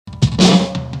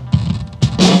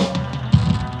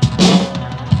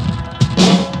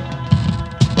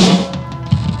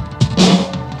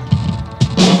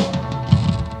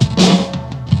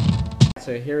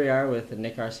so here we are with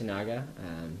Nick Arcinaga.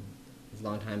 He's a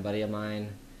longtime buddy of mine.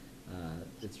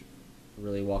 It's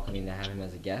really welcoming to have him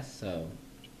as a guest. So,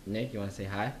 Nick, you want to say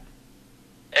hi?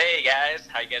 Hey guys,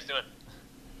 how you guys doing?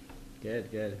 Good,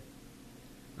 good.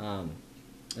 Um,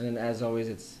 and then, as always,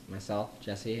 it's myself,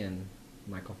 Jesse, and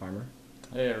Michael Farmer.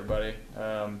 Hey everybody.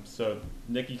 So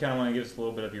Nick, you kind of want to give us a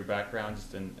little bit of your background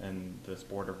just in the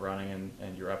sport of running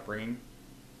and your upbringing?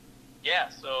 Yeah,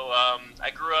 so I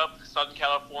grew up in Southern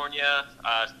California.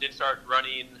 Didn't start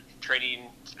training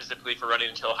specifically for running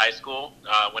until high school.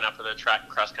 Went out for the track and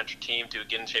cross country team to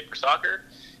get in shape for soccer,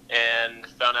 and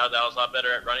found out that I was a lot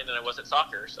better at running than I was at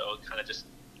soccer. So kind of just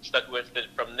stuck with it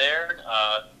from there.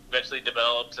 Eventually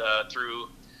developed through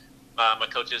my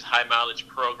coach's high mileage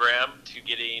program to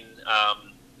getting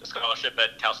a scholarship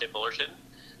at Cal State Fullerton,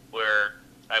 where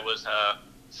I was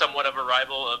somewhat of a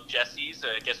rival of Jesse's.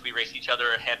 I guess we raced each other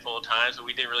a handful of times, but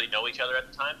we didn't really know each other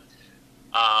at the time.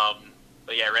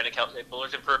 But yeah, I ran at Cal State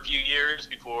Fullerton for a few years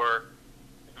before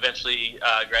eventually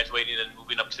graduating and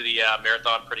moving up to the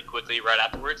marathon pretty quickly right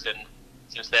afterwards. And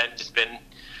since then, just been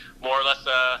more or less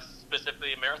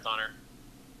specifically a marathoner.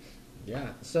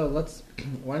 Yeah. So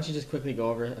why don't you just quickly go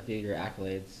over a few of your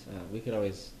accolades? We could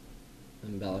always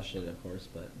embellish it, of course,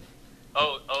 but.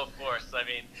 Of course. I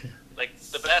mean, like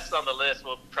the best on the list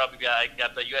will probably be I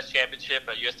got the U.S. Championship,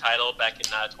 a U.S. title back in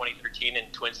 2013 in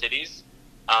Twin Cities.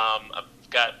 I've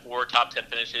got 4 top 10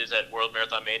 finishes at World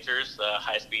Marathon Majors, the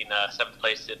highest being 7th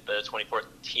place at the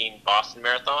 2014 Boston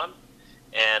Marathon,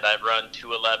 and I've run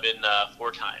 2:11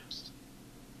 4 times.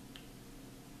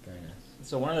 Very nice.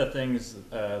 So one of the things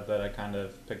that I kind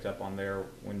of picked up on there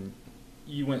when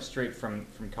you went straight from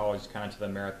college kind of to the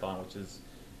marathon, which is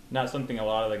not something a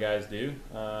lot of the guys do,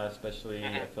 especially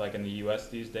I feel like in the U.S.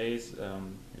 these days.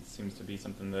 It seems to be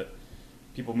something that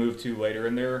people move to later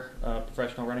in their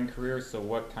professional running careers. So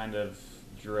what kind of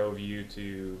drove you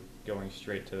to going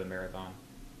straight to the marathon?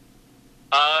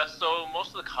 So most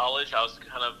of the college, I was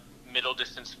kind of middle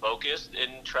distance focused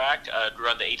in track. I'd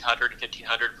run the 800 and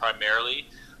 1500 primarily,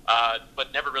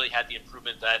 but never really had the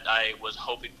improvement that I was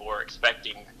hoping for,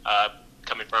 expecting,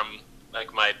 coming from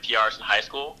like my PRs in high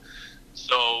school.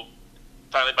 So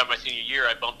finally, by my senior year,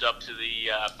 I bumped up to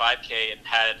the 5K and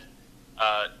had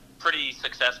a pretty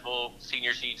successful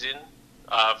senior season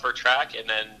for track, and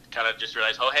then kind of just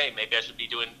realized, oh, hey, maybe I should be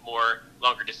doing more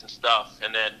longer distance stuff.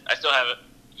 And then I still have a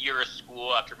year of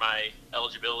school after my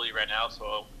eligibility ran out,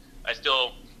 so I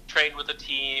still trained with the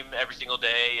team every single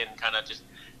day and kind of just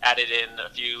added in a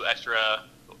few extra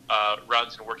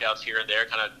runs and workouts here and there,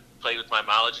 kind of played with my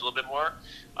mileage a little bit more.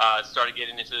 Started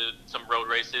getting into some road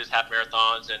races, half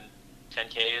marathons and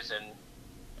 10Ks, and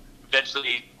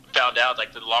eventually found out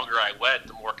like the longer I went,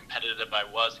 the more competitive I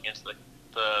was against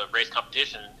the race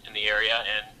competition in the area,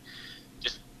 and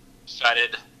just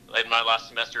decided in my last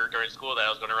semester during school that I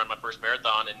was going to run my first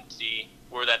marathon and see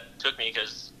where that took me,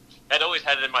 because I'd always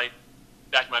had it in my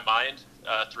back of my mind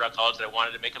throughout college that I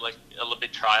wanted to make it like a little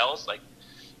bit trials, like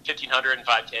 1500 and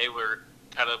 5K were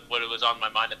kind of what it was on my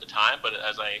mind at the time. But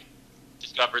as I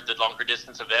discovered the longer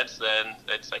distance events, then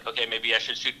it's like, okay, maybe I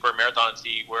should shoot for a marathon and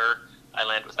see where I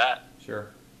land with that. Sure.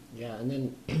 Yeah, and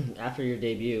then after your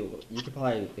debut, you could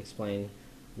probably explain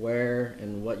where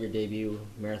and what your debut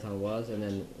marathon was, and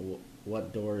then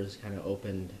what doors kind of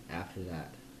opened after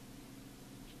that.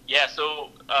 Yeah, so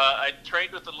I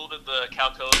trained with a little bit of the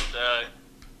Cal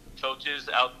coaches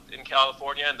out in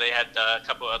California, and they had a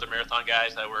couple of other marathon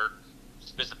guys that were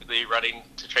specifically running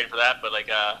to train for that, but like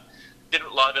did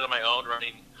a lot of it on my own,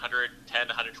 running 110 to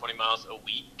 120 miles a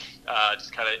week,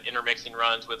 just kind of intermixing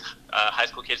runs with high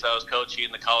school kids that I was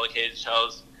coaching, the college kids I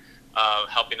was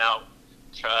helping out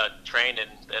train, and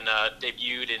then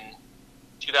debuted in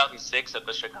 2006 at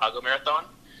the Chicago Marathon.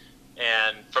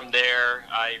 And from there,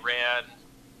 I ran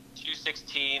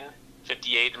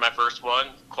 2:16:58 in my first one,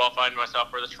 qualifying myself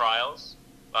for the trials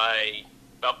by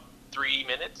about 3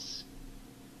 minutes.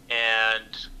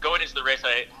 And going into the race,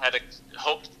 I had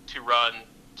hoped to run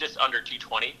just under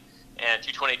 2:20, and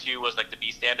 2:22 was like the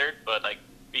B standard, but like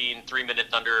being 3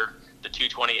 minutes under the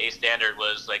 2:20 A standard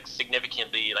was like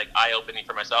significantly like eye-opening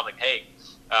for myself. Like, hey,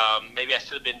 maybe I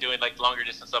should have been doing like longer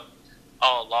distance stuff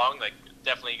all along. Like,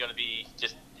 definitely going to be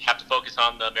just have to focus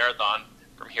on the marathon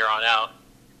from here on out.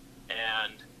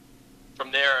 And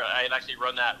from there, I had actually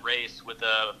run that race with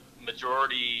a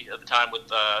majority of the time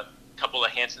with a couple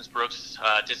of Hanson's Brooks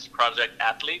Distance Project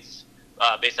athletes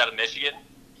based out of Michigan,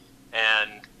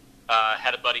 and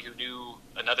had a buddy who knew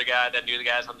another guy that knew the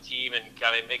guys on the team, and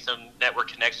got to make some network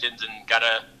connections, and got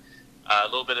a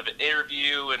little bit of an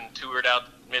interview and toured out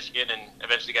Michigan, and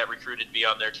eventually got recruited to be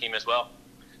on their team as well.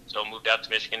 So moved out to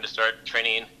Michigan to start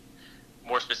training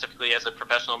more specifically as a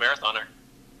professional marathoner.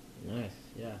 Nice,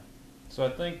 yeah. So I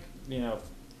think,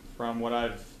 from what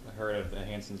I've heard of the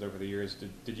Hansons over the years,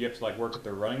 did you have to like work at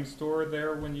the running store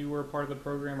there when you were part of the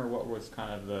program, or what was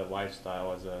kind of the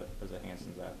lifestyle as a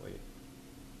Hansons athlete?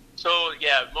 So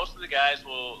yeah, most of the guys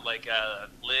will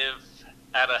live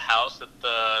at a house that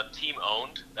the team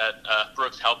owned that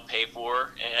Brooks helped pay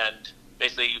for, and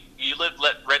basically you lived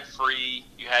rent free.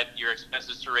 You had your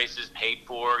expenses to races paid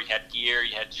for. You had gear.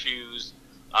 You had shoes.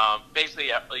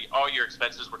 Basically, all your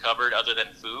expenses were covered other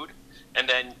than food. And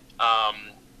then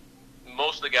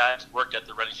most of the guys worked at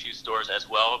the running shoe stores as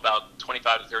well, about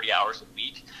 25 to 30 hours a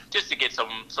week, just to get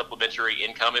some supplementary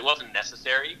income. It wasn't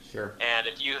necessary. Sure. And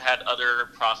if you had other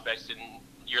prospects in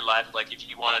your life, like if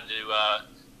you wanted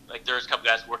to, there was a couple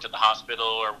guys who worked at the hospital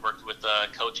or worked with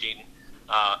coaching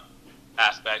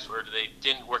aspects where they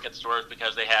didn't work at the stores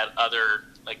because they had other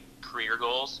career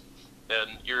goals, then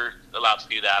you're allowed to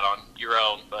do that on your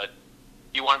own. But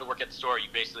if you wanted to work at the store, you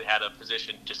basically had a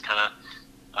position just kind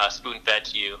of spoon-fed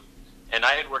to you. And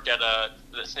I had worked at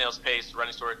the Snail's Pace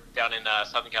running store down in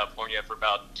Southern California for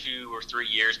about 2 or 3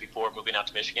 years before moving out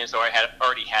to Michigan, so I had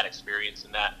already had experience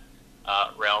in that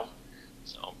realm.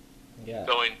 So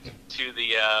going to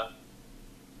the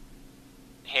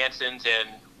Hansons and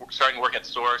starting to work at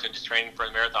stores and just training for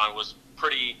the marathon was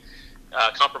pretty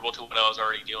comparable to what I was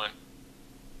already doing.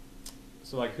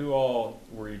 So, who all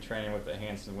were you training with at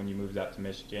Hanson when you moved out to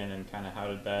Michigan, and kind of how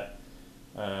did that,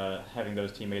 having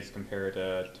those teammates compare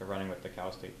to running with the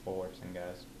Cal State Fullerton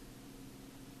guys?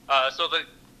 So the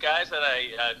guys that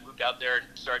I moved out there and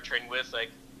started training with,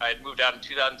 I had moved out in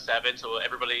 2007, so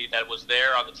everybody that was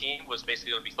there on the team was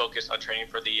basically going to be focused on training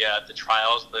for the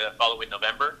trials the following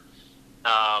November.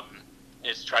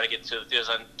 Is try to get to the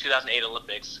 2008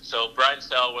 Olympics. So Brian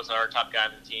Sell was our top guy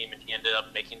on the team, and he ended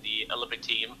up making the Olympic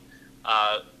team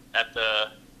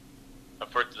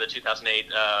for the 2008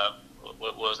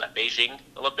 what was that, Beijing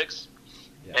Olympics.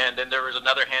 Yeah. And then there was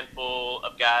another handful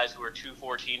of guys who were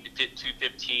 214 to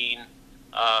 215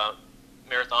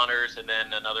 marathoners, and then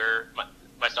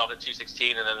myself at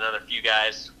 216, and then another few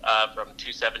guys from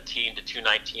 217 to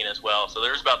 219 as well. So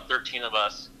there was about 13 of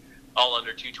us, all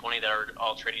under 220, that are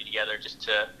all training together just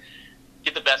to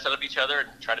get the best out of each other and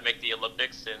try to make the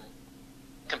Olympics. And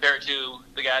compared to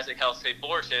the guys at Cal State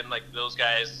Fullerton, those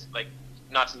guys,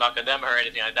 not to knock on them or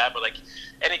anything like that, but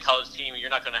any college team, you're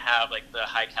not going to have the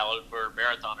high caliber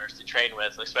marathoners to train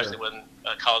with, especially sure. When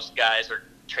college guys are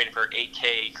training for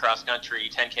 8K cross country,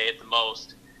 10K at the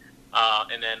most,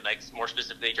 and then more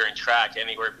specifically during track,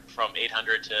 anywhere from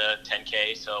 800 to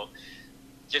 10K. So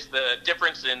just the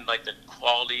difference in the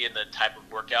quality and the type of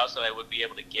workouts that I would be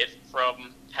able to get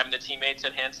from having the teammates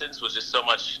at Hanson's was just so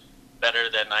much better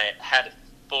than I had at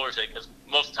Fullerton, because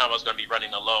most of the time I was going to be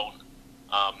running alone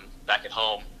back at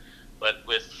home. But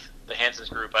with the Hanson's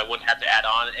group, I wouldn't have to add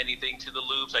on anything to the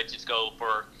loops. I'd just go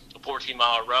for a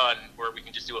 14-mile run where we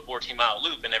can just do a 14-mile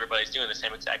loop and everybody's doing the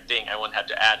same exact thing. I wouldn't have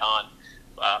to add on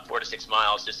 4 to 6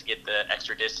 miles just to get the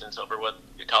extra distance over what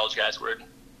the college guys would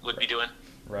be doing.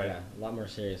 Right. Yeah, a lot more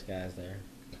serious guys there.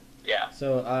 Yeah.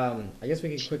 So I guess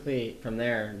we could quickly, from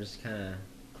there, just kind of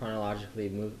chronologically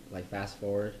move, fast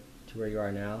forward to where you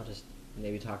are now. Just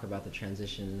maybe talk about the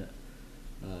transition,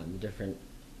 the different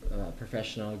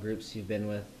professional groups you've been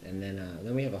with, and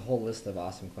then we have a whole list of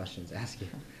awesome questions to ask you.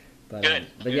 But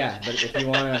yeah, but if you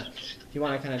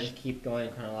wanna kind of just keep going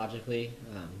chronologically,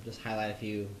 just highlight a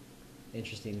few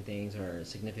interesting things or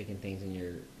significant things in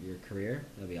your career,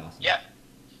 that'd be awesome.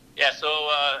 Yeah, so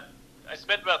I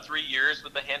spent about 3 years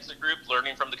with the Hanson group,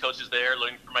 learning from the coaches there,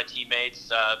 learning from my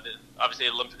teammates. Obviously,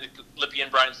 Olympian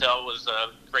Brian Sell was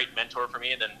a great mentor for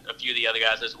me, and then a few of the other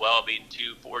guys as well, being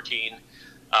 214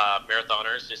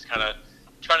 marathoners, just kind of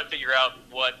trying to figure out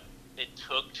what it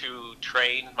took to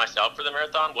train myself for the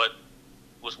marathon, what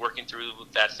was working through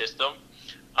that system.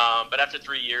 But after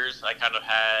 3 years, I kind of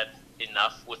had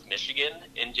enough with Michigan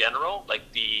in general.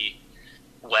 The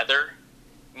weather,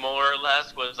 more or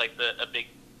less, was a big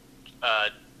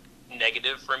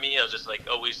negative for me. I was just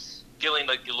always feeling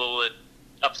a little bit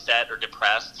upset or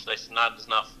depressed. There's not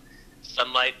enough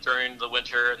sunlight during the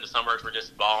winter, and the summers were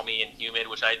just balmy and humid,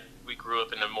 which we grew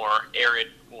up in a more arid,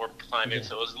 warm climate,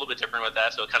 so it was a little bit different with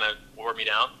that, so it kind of wore me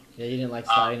down. Yeah, you didn't like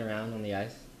sliding around on the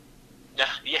ice?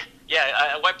 Yeah,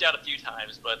 I wiped out a few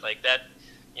times, but that,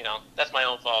 that's my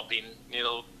own fault, being a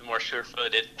little more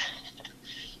sure-footed.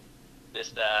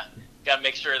 Just got to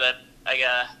make sure that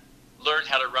I learned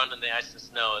how to run in the ice and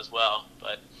snow as well.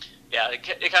 But yeah,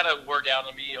 it kind of wore down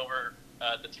on me over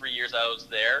the 3 years I was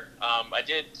there. I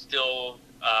did still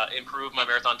improve my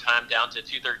marathon time down to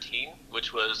 2:13,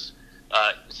 which was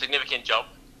a significant jump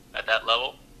at that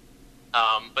level.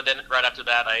 But then right after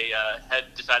that, I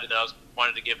had decided that I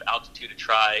wanted to give altitude a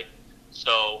try.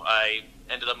 So I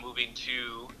ended up moving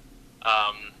to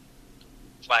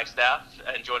Flagstaff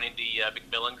and joining the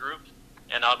McMillan group.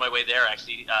 And on my way there, I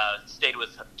actually stayed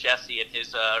with Jesse and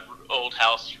his old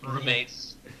house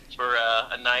roommates for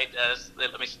a night as they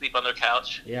let me sleep on their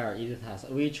couch. Yeah, our Edith house.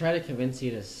 We tried to convince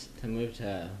you to move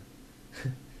to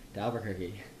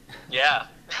Albuquerque. Yeah.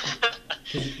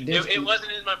 It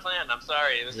wasn't in my plan. I'm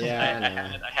sorry. It was I had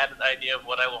an idea of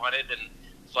what I wanted, and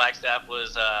Flagstaff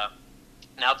was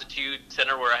an altitude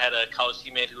center where I had a college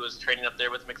teammate who was training up there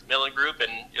with the McMillan group,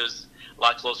 and it was a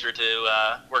lot closer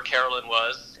to where Carolyn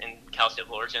was in Cal State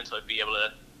Fullerton, so I'd be able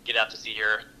to get out to see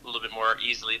her a little bit more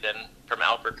easily than from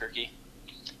Albuquerque.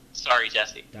 Sorry,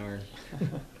 Jesse. Darn.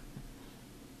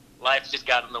 Life just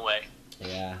got in the way.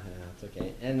 Yeah, it's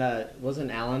okay. And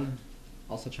wasn't Alan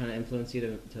also trying to influence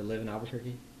you to live in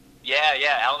Albuquerque?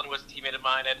 Yeah. Alan was a teammate of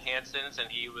mine at Hanson's, and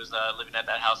he was living at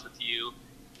that house with you,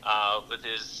 with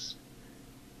his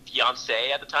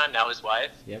fiancée at the time, now his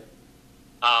wife. Yep.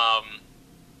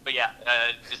 But yeah,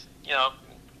 just,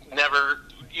 never.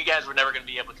 You guys were never going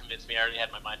to be able to convince me. I already had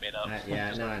my mind made up. I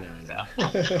know.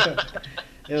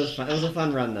 It was fun. It was a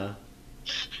fun run, though.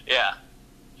 Yeah.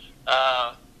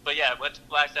 But yeah, went to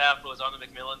Flagstaff, was on the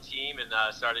McMillan team, and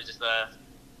started just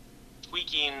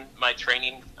tweaking my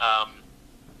training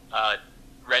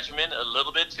regimen a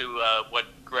little bit to what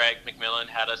Greg McMillan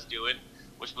had us doing,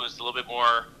 which was a little bit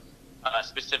more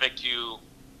specific to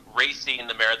racing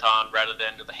the marathon rather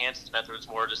than the Hanson's method. It's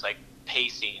more just like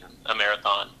pacing a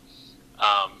marathon.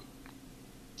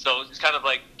 So it's kind of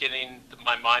like getting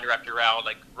my mind wrapped around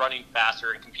like running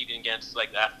faster and competing against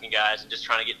like the African guys and just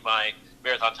trying to get my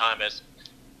marathon time as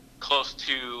close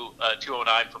to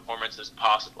 2:09 performance as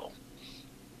possible.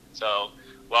 So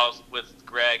while I was with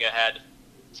Greg, I had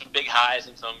some big highs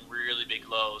and some really big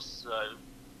lows.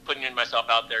 Putting myself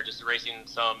out there, just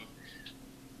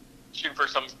shooting for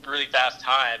some really fast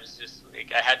times. Just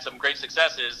like, I had some great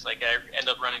successes. Like I ended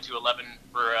up running 2:11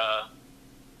 for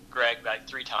Greg like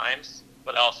 3 times,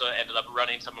 but I also ended up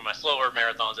running some of my slower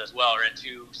marathons as well. I ran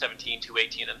 2:17,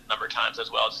 2:18 a number of times as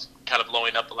well, just kind of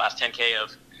blowing up the last 10K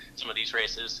of some of these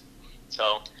races.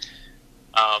 So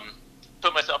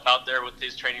put myself out there with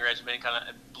his training regimen, kind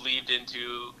of believed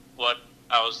into what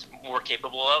I was more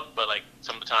capable of, but like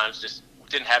some of the times just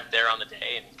didn't have it there on the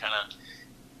day and kind of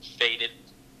faded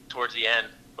towards the end.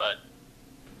 But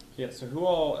yeah, so who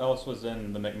all else was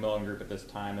in the McMillan group at this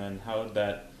time, and how did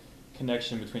that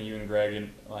connection between you and Greg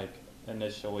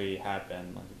initially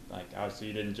happen? Like obviously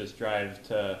you didn't just drive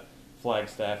to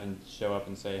Flagstaff and show up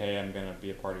and say, hey, I'm going to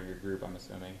be a part of your group, I'm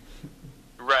assuming.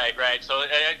 Right. So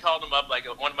I called him up, like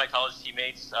one of my college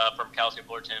teammates from Cal State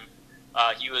Fullerton.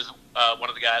 He was one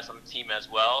of the guys on the team as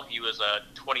well. He was a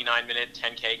 29-minute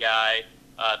 10K guy,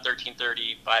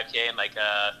 13:30 5K, and like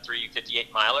a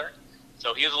 3:58 miler.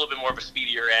 So he was a little bit more of a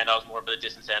speedier end. I was more of a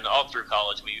distance end. All through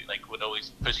college, we would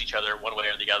always push each other one way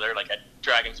or the other. Like I'd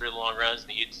drag him through the long runs,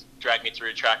 and he'd drag me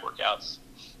through track workouts.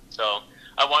 So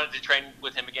I wanted to train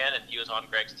with him again, and he was on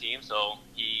Greg's team. So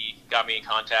he got me in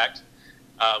contact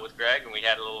with Greg, and we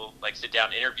had a little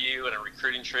sit-down interview and a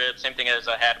recruiting trip. Same thing as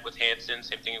I had with Hanson.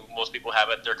 Same thing most people have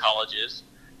at their colleges,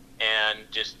 and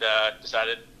just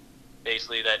decided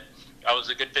basically that I was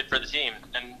a good fit for the team.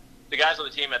 And the guys on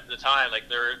the team at the time,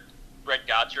 Brett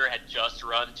Gotcher had just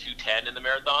run 2:10 in the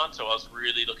marathon, so I was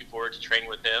really looking forward to training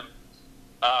with him.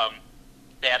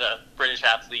 They had a British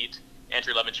athlete,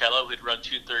 Andrew Lemoncello, who'd run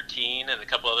 2:13, and a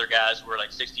couple other guys who were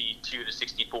 62 to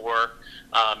 64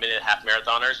 minute half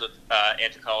marathoners with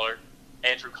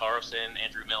Andrew Carlson,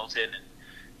 Andrew Middleton, and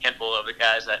a handful of the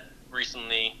guys that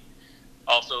recently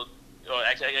also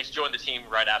actually joined the team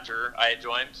right after I had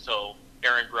joined. So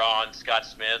Aaron Braun, Scott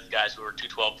Smith, guys who are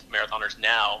 2:12 marathoners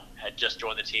now, had just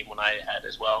joined the team when I had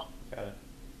as well. Got it.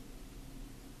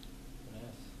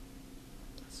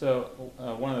 So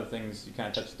one of the things you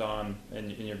kind of touched on in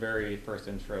your very first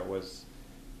intro was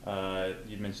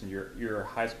you mentioned your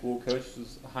high school coach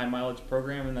was a high mileage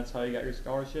program, and that's how you got your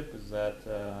scholarship. Is that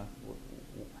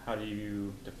how do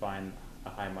you define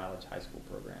a high mileage high school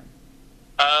program?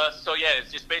 So yeah,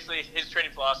 it's just basically his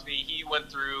training philosophy. He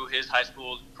went through his high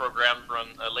school program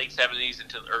from the late 70s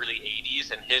into the early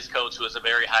 80s, and his coach was a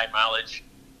very high mileage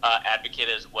advocate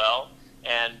as well.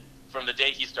 And from the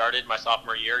day he started, my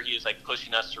sophomore year, he was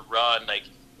pushing us to run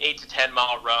 8 to 10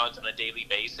 mile runs on a daily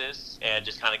basis, and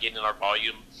just kind of getting our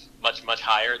volume much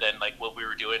higher than what we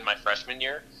were doing my freshman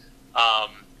year.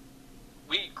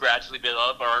 We gradually built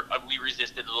up, or we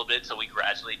resisted a little bit, so we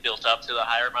gradually built up to the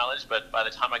higher mileage. But by the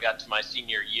time I got to my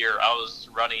senior year, I was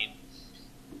running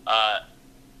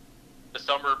the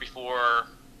summer before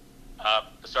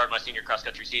the start of my senior cross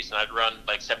country season, I'd run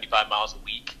like 75 miles a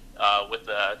week, with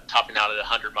topping out at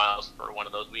 100 miles for one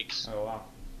of those weeks. Oh wow!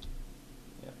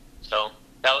 Yeah. So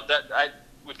that I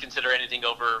would consider anything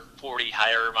over 40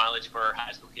 higher mileage for a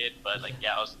high school kid, but like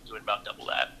I was doing about double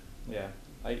that. Yeah,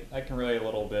 I can relate a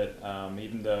little bit.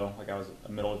 Even though like I was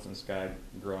a middle distance guy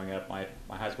growing up, my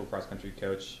high school cross country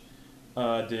coach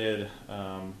did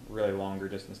really longer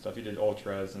distance stuff. He did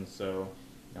ultras, and so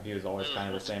he was always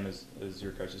kind of the same as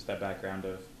your coach, just that background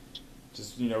of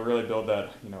just really build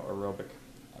that aerobic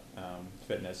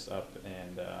fitness up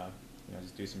and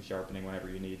just do some sharpening whenever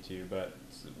you need to. But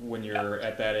when you're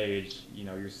at that age,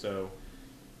 you're so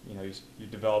you're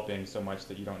developing so much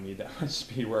that you don't need that much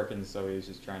speed work, and so he was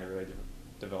just trying to really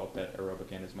develop that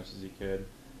aerobic end as much as he could.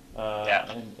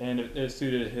 And it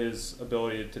suited his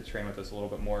ability to train with us a little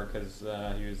bit more because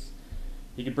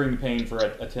he could bring the pain for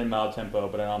a 10-mile tempo,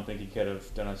 but I don't think he could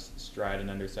have done a stride in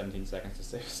under 17 seconds to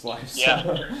save his life. Yeah.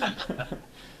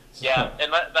 So. Yeah,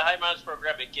 and the high mileage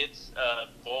program, it gets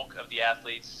bulk of the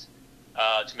athletes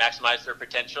to maximize their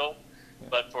potential. Yeah.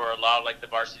 But for a lot of like the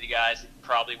varsity guys, it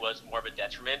probably was more of a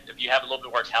detriment. If you have a little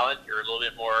bit more talent, you're a little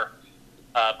bit more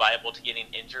viable to getting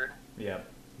injured. Yeah.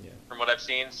 From what I've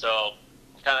seen, so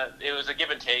it was a give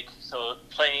and take. So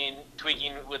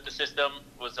tweaking with the system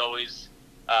was always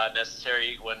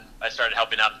necessary when I started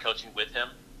helping out and coaching with him,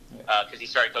 because he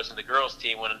started coaching the girls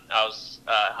team when I was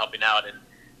helping out, and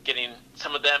getting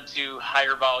some of them to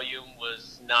higher volume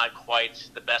was not quite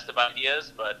the best of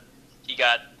ideas, but he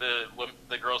got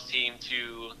the girls team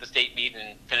to the state meet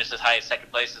and finished as high as second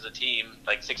place as a team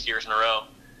like 6 years in a row.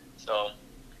 So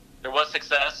there was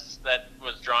success that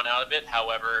was drawn out of it.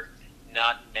 However,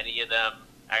 not many of them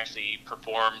actually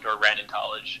performed or ran in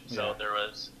college. So there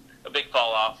was a big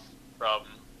fall off from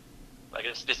like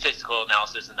a statistical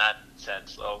analysis in that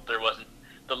sense. So there wasn't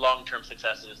the long-term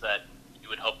successes that you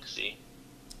would hope to see.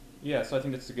 Yeah, so I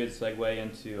think it's a good segue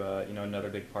into another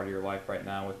big part of your life right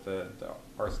now with the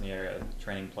Arseny area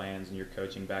training plans and your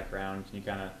coaching background. Can you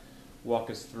kind of walk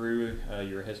us through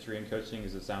your history in coaching?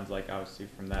 Because it sounds like obviously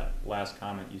from that last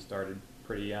comment you started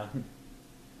pretty young.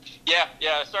 Yeah.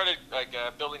 I started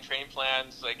building training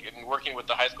plans, and working with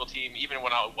the high school team even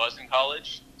when I was in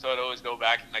college. So I'd always go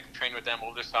back and train with them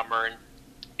over the summer and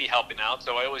be helping out.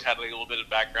 So I always had a little bit of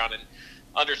background and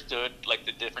understood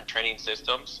the different training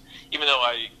systems. Even though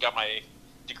I got my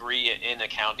degree in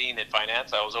accounting and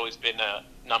finance, I was always been a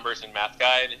numbers and math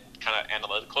guy and kind of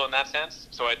analytical in that sense.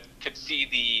 So I could see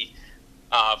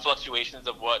the fluctuations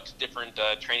of what different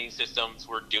training systems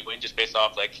were doing just based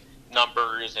off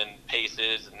numbers and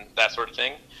paces and that sort of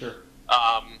thing. Sure.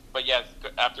 But yeah,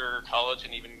 after college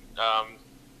and even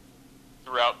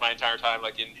throughout my entire time,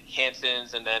 in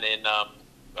Hanson's and then in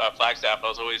Flagstaff, I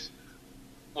was always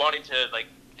wanting to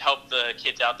help the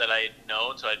kids out that I had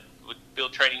known. So I would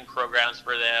build training programs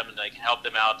for them and help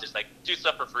them out, just do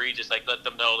stuff for free, just let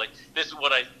them know this is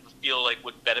what I feel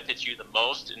would benefit you the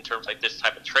most in terms this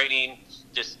type of training,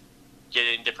 just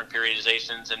getting different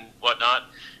periodizations and whatnot.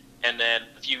 And then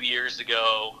a few years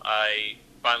ago, I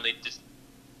finally, just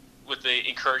with the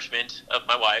encouragement of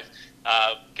my wife,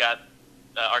 got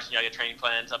Arseny training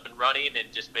plans up and running,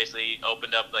 and just basically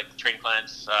opened up training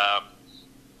plans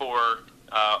for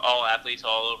all athletes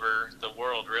all over the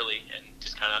world, really, and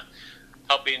just kind of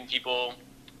helping people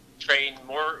train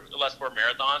more or less for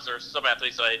marathons. There's some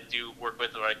athletes that I do work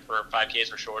with for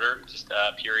 5Ks or shorter, just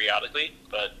periodically,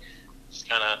 but it's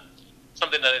kind of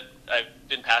something that I've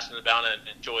been passionate about and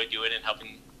enjoy doing and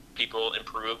helping people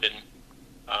improve. And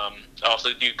I also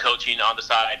do coaching on the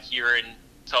side here in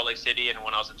Salt Lake City, and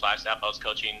when I was in Flagstaff, I was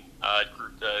coaching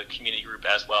the community group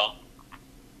as well.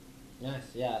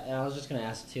 Nice, yeah. And I was just going to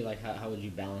ask, too, how would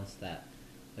you balance that,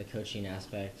 the coaching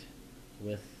aspect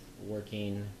with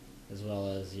working as well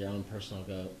as your own personal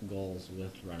goals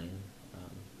with running?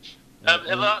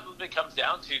 A lot of it comes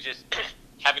down to just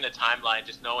having a timeline,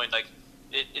 just knowing,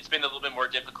 it's been a little bit more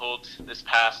difficult this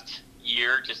past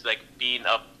year, just being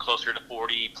up closer to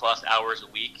 40-plus hours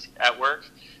a week at work,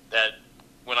 that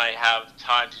when I have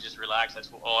time to just relax, that's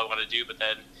all I want to do. But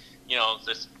then,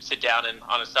 just sit down and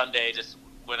on a Sunday, just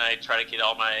when I try to get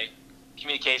all my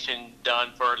communication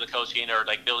done for the coaching or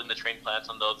building the training plans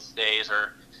on those days,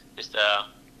 or just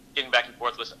getting back and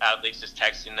forth with athletes, just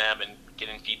texting them and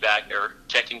getting feedback or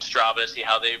checking Strava to see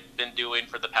how they've been doing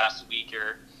for the past week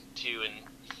or two, and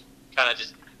kind of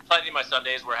just planning my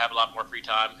Sundays where I have a lot more free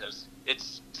time, because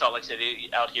it's Salt Lake City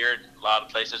out here and a lot of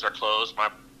places are closed. My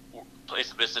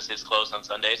place of business is closed on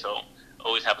Sunday, so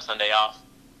always have a Sunday off.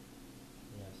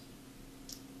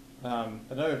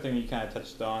 Another thing you kind of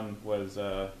touched on was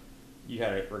you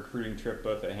had a recruiting trip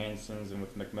both at Hanson's and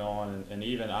with McMillan, and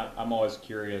even I'm always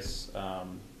curious,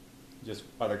 just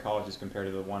other colleges compared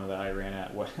to the one that I ran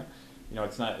at. What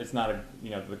it's not a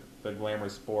the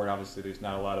glamorous sport. Obviously, there's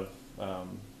not a lot of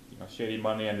shady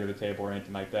money under the table or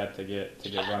anything like that to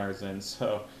get runners in.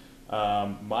 So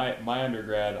my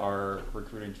undergrad, our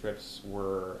recruiting trips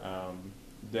were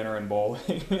dinner and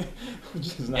bowling,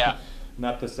 which is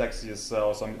not the sexiest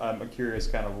sell. So I'm curious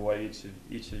kind of what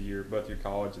each of your both your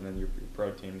college and then your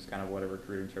pro teams kind of what a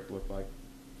recruiting trip looked like.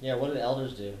 Yeah, what did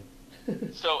Elders do?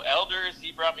 So Elders,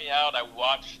 he brought me out. I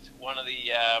watched one of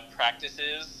the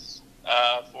practices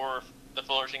for the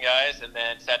Fullerton guys, and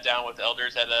then sat down with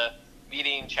Elders at a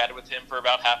meeting, chatted with him for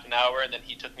about half an hour, and then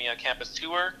he took me on a campus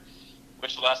tour,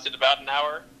 which lasted about an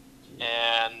hour,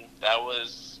 and that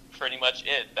was pretty much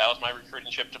it. That was my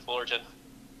recruiting trip to Fullerton.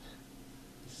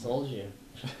 Sold you.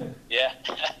 Yeah.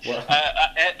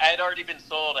 I had already been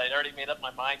sold. I had already made up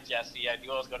my mind, Jesse. I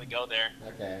knew I was going to go there.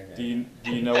 Okay. Do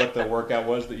you know what the workout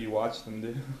was that you watched them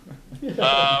do?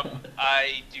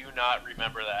 I do not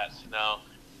remember that, no.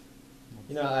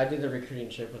 I did the recruiting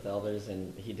trip with Elders,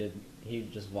 and he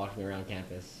just walked me around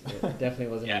campus. It definitely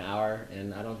wasn't an hour,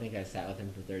 and I don't think I sat with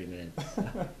him for 30 minutes.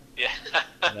 Yeah.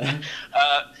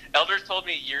 Elders told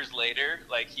me years later,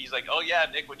 he's like, oh yeah,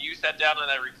 Nick, when you sat down on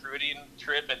that recruiting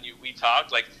trip and we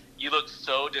talked, you looked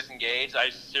so disengaged. I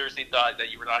seriously thought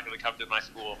that you were not going to come to my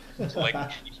school. So,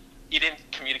 he didn't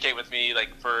communicate with me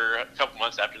for a couple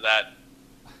months after that.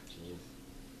 Jeez.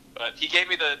 But he gave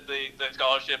me the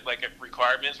scholarship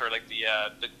requirements or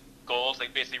the goals,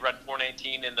 basically run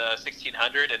 419 in the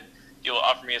 1600, and he'll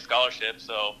offer me a scholarship.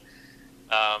 So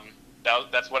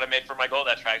that's what I made for my goal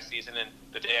that track season. And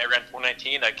the day I ran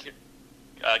 419,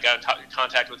 I got in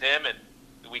contact with him, and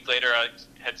a week later I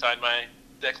had signed my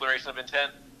declaration of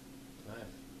intent. Nice.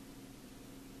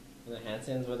 And the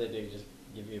Hansons, what did they do? Just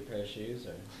give you a pair of shoes,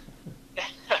 or?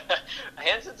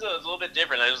 Hanson's was a little bit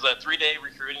different. It was a 3-day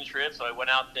recruiting trip, so I went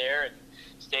out there and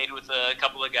stayed with a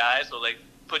couple of guys. So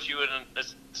put you in a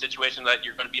situation that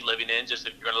you're going to be living in, just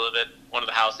if you're going to live at one of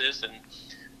the houses, and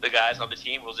the guys on the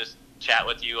team will just chat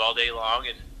with you all day long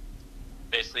and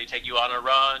basically take you on a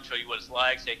run, show you what it's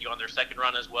like, take you on their second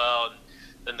run as well, and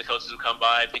then the coaches will come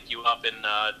by, pick you up, and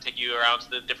take you around to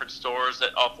the different stores,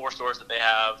 all 4 stores that they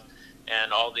have,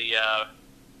 and all the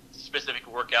specific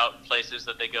workout places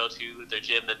that they go to, their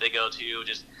gym that they go to,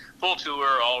 just full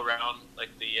tour all around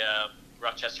the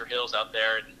Rochester Hills out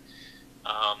there, and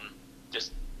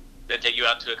just then take you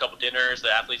out to a couple dinners.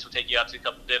 The athletes will take you out to a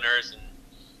couple dinners, and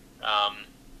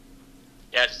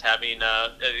just having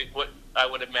what I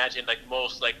would imagine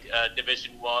most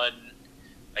Division I,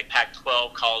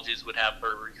 Pac-12 colleges would have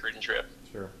for a recruiting trip.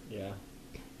 Sure. Yeah.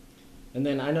 And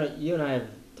then I know you and I have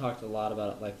talked a lot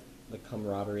about the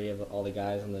camaraderie of all the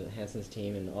guys on the Hanson's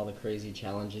team and all the crazy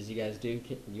challenges you guys do.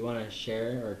 You want to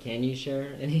share, or can you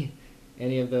share any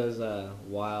of those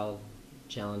wild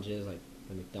challenges, like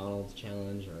the McDonald's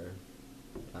challenge, or?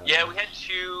 Yeah, we had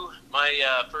 2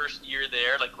 my first year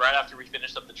there. Right after we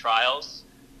finished up the trials,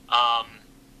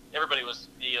 everybody was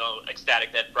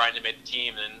ecstatic that Brian had made the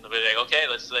team, and we were like, okay,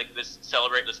 let's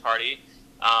celebrate, this party.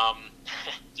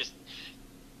 Just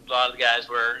a lot of the guys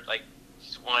were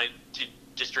just wanted to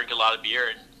just drink a lot of beer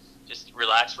and just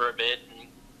relax for a bit. And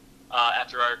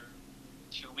after our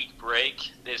 2-week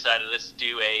break, they decided let's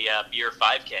do a beer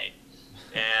 5K,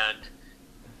 and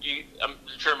I'm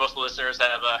sure most of the listeners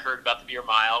have heard about the beer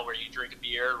mile, where you drink a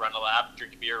beer, run a lap,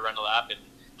 drink a beer, run a lap, and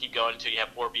keep going until you have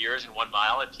 4 beers in 1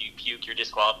 mile. If you puke, you're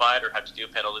disqualified or have to do a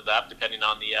penalty lap, depending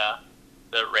on the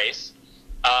race.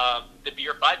 The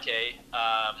beer 5K,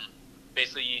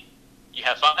 basically you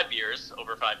have 5 beers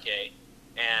over 5K,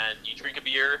 and you drink a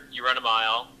beer, you run a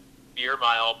mile, beer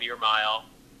mile,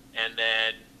 and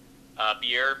then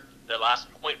beer, the last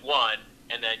 0.1,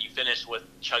 and then you finish with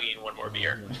chugging 1 more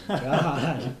beer. Oh my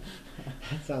God.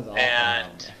 That sounds awful.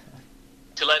 And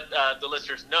to let the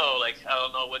listeners know, I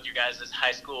don't know what your guys'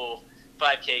 high school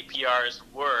 5K PRs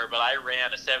were, but I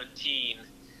ran a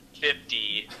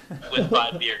 17:50 with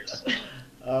 5 beers.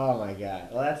 Oh my God.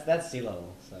 Well, that's sea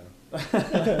level, so.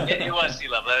 It was sea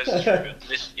level. That was true. It's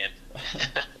Michigan.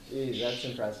 Jeez, that's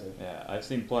impressive. Yeah, I've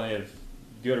seen plenty of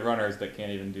good runners that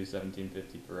can't even do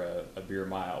 17:50 for a beer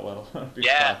mile, let alone a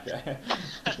beer 5K.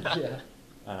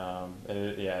 Yeah.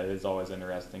 It is always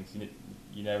interesting.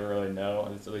 You never really know.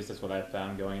 At least that's what I've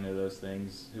found going into those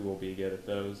things. Who will be good at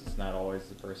those? It's not always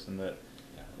the person that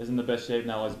is in the best shape.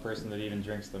 Not always the person that even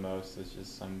drinks the most. It's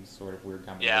just some sort of weird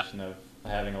combination of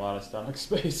having a lot of stomach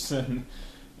space and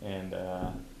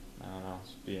I don't know,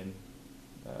 just being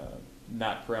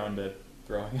not prone to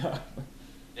throwing up.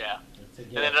 Yeah.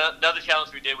 And then another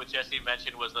challenge we did, which Jesse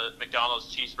mentioned, was the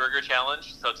McDonald's cheeseburger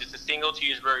challenge. So it's just a single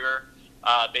cheeseburger.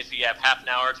 Basically, you have half an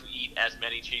hour to eat as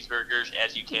many cheeseburgers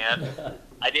as you can.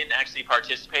 I didn't actually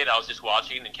participate. I was just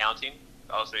watching and counting.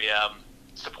 I was the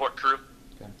support crew,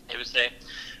 I would say.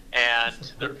 And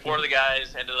four of the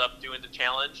guys ended up doing the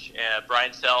challenge.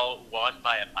 Brian Sell won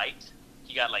by a bite.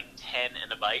 He got like 10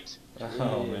 in a bite.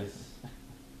 Oh, man.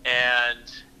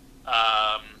 And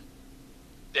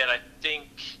then I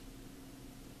think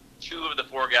 2 of the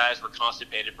 4 guys were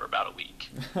constipated for about a week.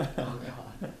 Oh,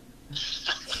 God.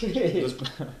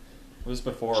 Was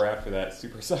before or after that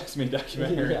Super Size Me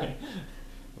documentary? Yeah.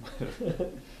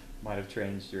 might have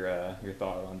changed your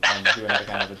thought on doing that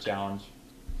kind of a challenge.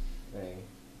 Dang,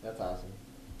 that's awesome.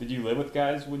 Did you live with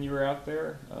guys when you were out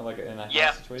there, like in a Yeah,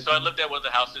 house situation? so I lived at one of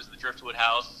the houses, the Driftwood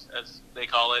House, as they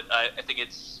call it. I think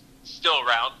it's still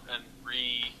around and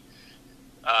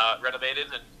renovated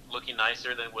and looking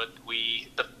nicer than what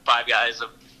the 5 guys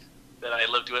that I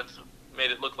lived with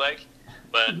made it look like.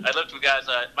 But I lived with guys,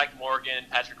 Mike Morgan,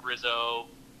 Patrick Rizzo,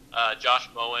 Josh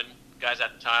Moen, guys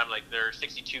at the time, like they're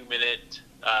 62-minute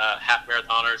half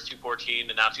marathoners, 2:14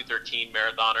 and now 2:13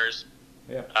 marathoners.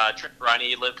 Yeah. Trent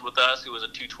Riney lived with us, who was a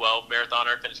 2:12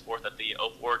 marathoner, finished 4th at the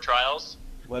 04 trials.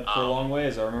 Led for a long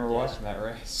ways. I remember watching that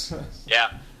race.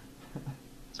 Yeah.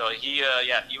 So he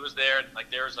was there, and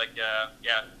like there was like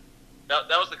that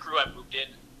was the crew I moved in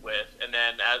with, and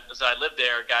then as I lived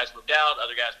there, guys moved out,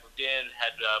 other guys moved in,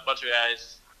 had a bunch of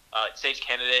guys. Sage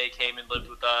Kennedy came and lived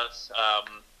with us.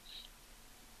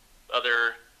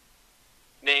 Other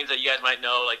names that you guys might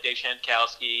know, like Dave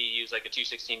Shankowski, he was like a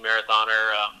 2:16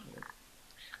 marathoner.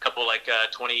 A couple like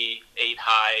 28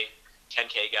 high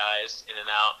 10K guys in and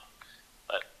out.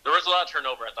 But there was a lot of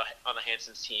turnover on the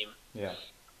Hanson's team. Yeah.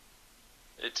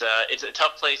 It's a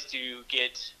tough place to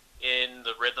get in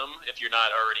the rhythm if you're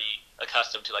not already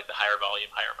accustomed to like the higher volume,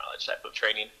 higher mileage type of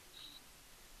training.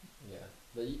 Yeah,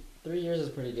 but 3 years is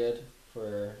pretty good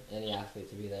for any athlete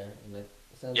to be there, and it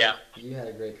sounds Yeah. like you had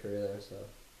a great career there. So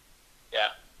Yeah.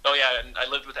 Oh yeah, and I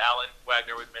lived with Alan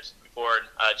Wagner, we've mentioned before, and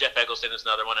Jeff Eggleston is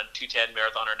another one, a 2:10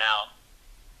 marathoner now.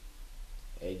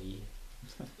 Eggy,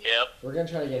 Yep. we're gonna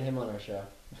try to get him on our show.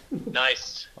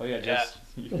 Nice. Oh yeah, Jess,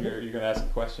 you're gonna ask a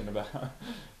question about.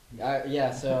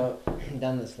 Yeah, so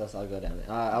down this list, I'll go down it.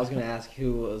 I was going to ask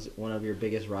who was one of your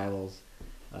biggest rivals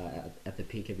at the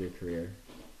peak of your career,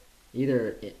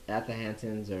 either at the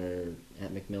Hansons or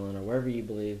at McMillan or wherever you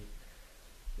believe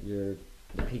the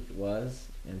peak was,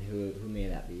 and who may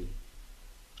that be?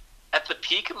 At the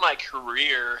peak of my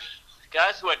career,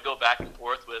 guys who I'd go back and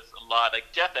forth with a lot,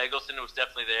 like Jeff Eggleston was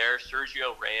definitely there.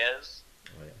 Sergio Reyes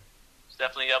Oh yeah. was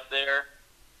definitely up there.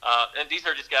 And these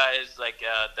are just guys like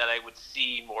that I would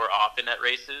see more often at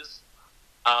races.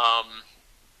 I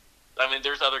mean,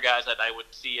 there's other guys that I would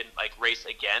see and like race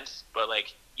against, but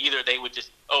like either they would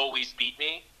just always beat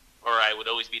me, or I would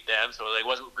always beat them. So it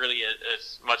wasn't really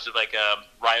as much of like a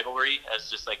rivalry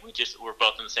as just like we were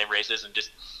both in the same races and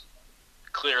just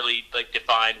clearly like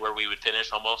defined where we would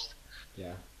finish almost.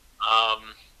 Yeah.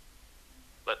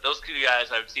 But those 2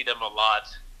 guys, I would see them a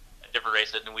lot at different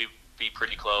races, and we'd be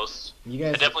pretty close. You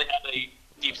guys I definitely had a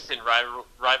deep-seated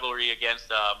rivalry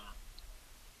against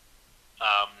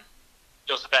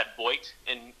Josephat Boyd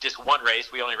in just one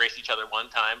race. We only raced each other one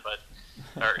time,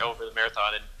 or over the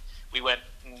marathon, and we went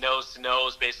nose to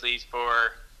nose basically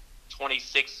for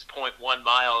 26.1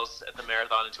 miles at the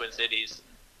marathon in Twin Cities.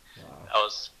 Wow. That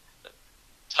was a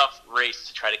tough race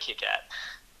to try to kick at.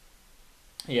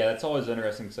 Yeah, that's always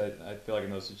interesting because I feel like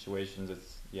in those situations,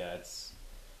 it's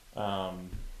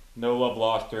no love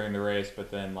lost during the race,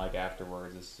 but then like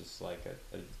afterwards, it's just like it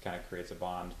kind of creates a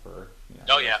bond for the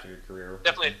rest of your career.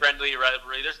 Definitely a friendly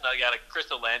rivalry. There's another guy like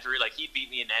Crystal Landry, like he'd beat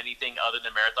me in anything other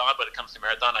than marathon, but it comes to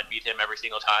marathon, I'd beat him every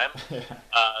single time.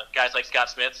 Guys like Scott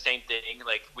Smith, same thing.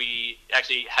 Like we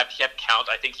actually have kept count.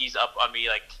 I think he's up on me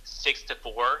like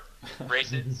 6-4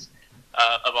 races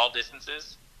of all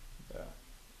distances.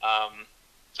 Yeah.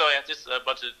 So yeah, just a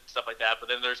bunch of stuff like that. But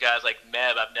then there's guys like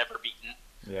Meb I've never beaten.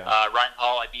 Yeah. Ryan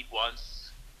Hall I beat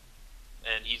once,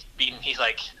 and he's beaten me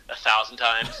like 1,000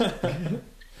 times.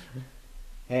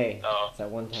 Hey, it's that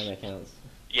one time that counts.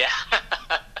 Yeah.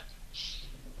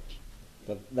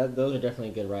 But those are definitely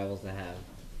good rivals to have.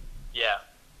 Yeah.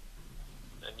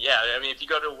 And yeah, I mean, if you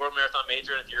go to a World Marathon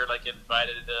Major, and if you're like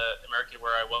invited to American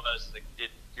where I was, like,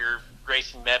 you're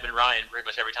racing Meb and Ryan pretty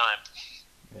much every time.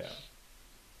 Yeah.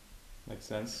 Makes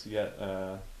sense. You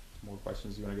got more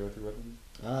questions you want to go through with them?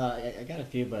 I got a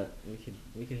few, but we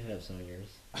could hit up some of yours.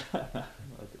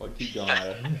 I'll keep going at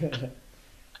it.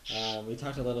 We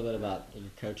talked a little bit about your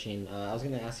coaching. I was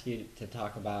going to ask you to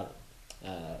talk about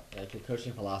like your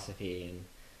coaching philosophy, and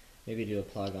maybe do a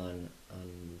plug on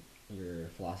your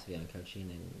philosophy on coaching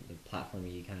and the platform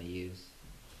you kind of use.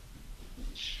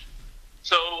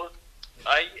 So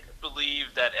I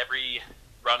believe that every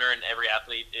runner and every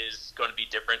athlete is going to be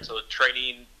different. So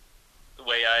training, the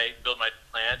way I build my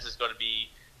plans is going to be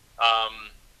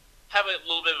have a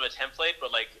little bit of a template,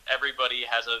 but like everybody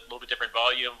has a little bit different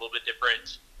volume, a little bit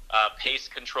different pace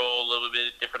control, a little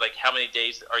bit different, like how many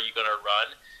days are you going to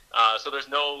run? So there's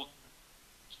no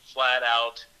flat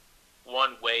out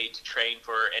one way to train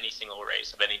for any single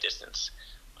race of any distance.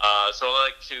 So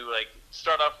I like to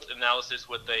start off with analysis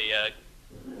with an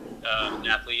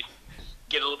athlete,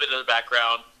 get a little bit of the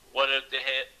background, what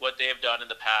they have done in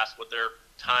the past, what their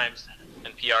times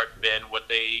and PR have been, what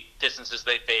distances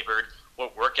they favored,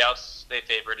 what workouts they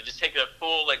favored, and just take a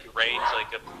full range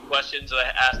of questions that I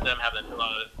ask them, have them fill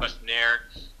out a questionnaire,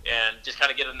 and just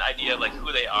kind of get an idea of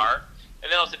who they are.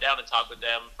 And then I'll sit down and talk with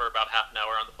them for about half an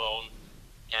hour on the phone,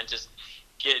 and just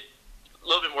get a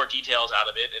little bit more details out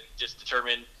of it, and just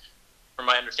determine, from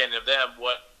my understanding of them,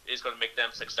 what is going to make them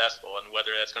successful, and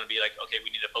whether that's going to be okay,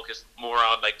 we need to focus more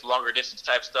on longer distance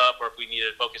type stuff, or if we need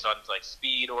to focus on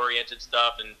speed oriented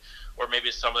stuff, or maybe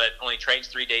it's someone that only trains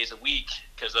 3 days a week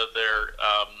because of their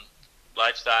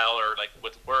lifestyle or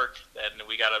with work, then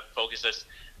we got to focus this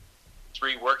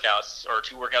 3 workouts or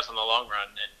 2 workouts on the long run,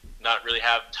 and not really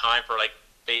have time for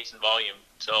pace and volume.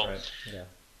 So Right. Yeah.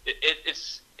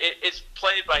 it's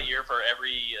played by ear for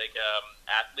every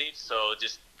athlete. So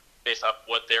just based off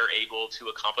what they're able to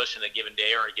accomplish in a given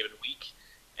day or a given week.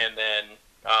 And then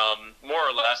more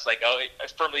or less, I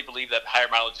firmly believe that higher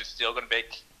mileage is still going to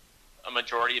make a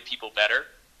majority of people better,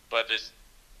 but just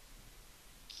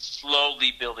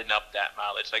slowly building up that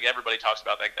mileage. Everybody talks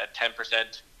about that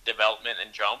 10% development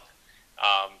and jump.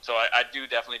 So I do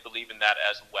definitely believe in that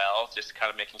as well, just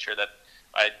kind of making sure that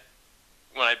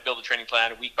when I build a training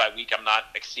plan week by week, I'm not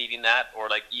exceeding that, or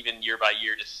even year by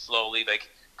year, just slowly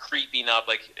creeping up.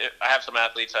 I have some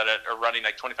athletes that are running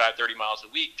 25, 30 miles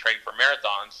a week training for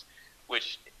marathons,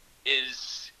 which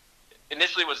is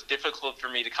initially was difficult for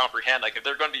me to comprehend. If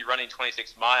they're going to be running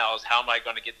 26 miles, how am I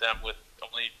going to get them with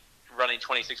only running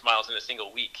 26 miles in a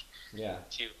single week Yeah.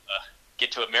 to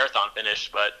get to a marathon finish?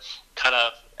 But kind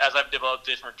of as I've developed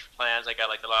different plans, I got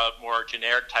a lot of more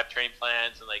generic type training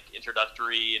plans and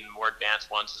introductory and more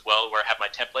advanced ones as well, where I have my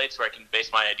templates where I can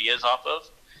base my ideas off of,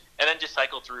 and then just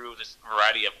cycle through this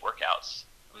variety of workouts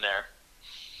from there.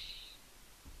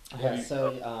 Yeah,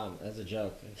 so as a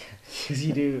joke, because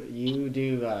you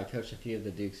do coach a few of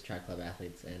the Duke's track club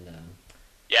athletes, and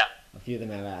Yeah. a few of them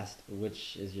have asked,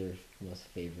 which is your most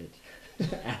favorite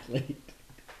athlete?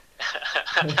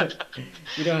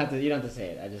 You don't have to say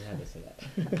it. I just had to say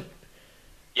that.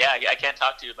 Yeah, I can't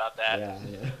talk to you about that. Yeah, I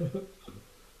know.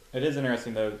 It is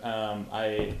interesting though.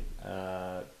 I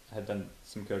had done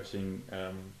some coaching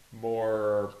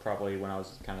more probably when I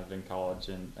was kind of in college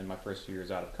and my first few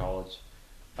years out of college,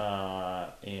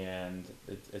 and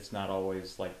it's not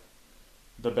always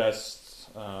the best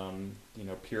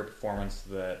pure performance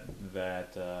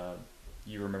that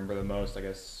you remember the most. I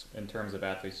guess in terms of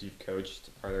athletes you've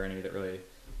coached, are there any that really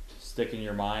stick in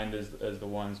your mind as the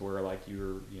ones where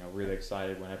you were really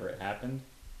excited whenever it happened?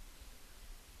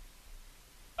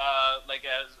 As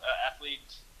an athlete.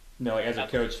 No, as a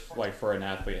coach, for an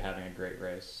athlete having a great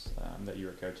race that you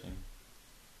were coaching.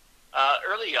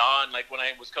 Early on, when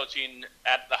I was coaching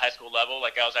at the high school level,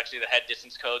 I was actually the head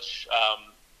distance coach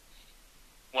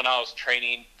when I was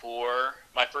training for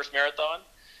my first marathon.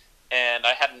 And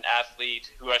I had an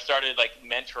athlete who I started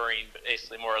mentoring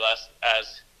basically more or less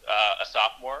as a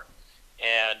sophomore.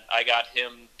 And I got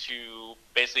him to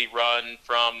basically run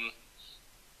from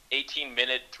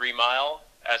 18-minute 3-mile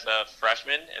as a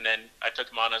freshman, and then I took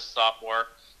him on as a sophomore.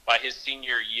 By his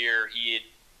senior year, he had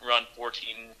run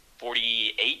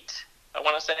 14:48, I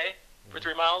want to say, for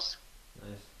 3 miles.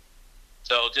 Nice.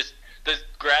 So just the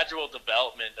gradual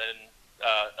development and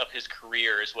of his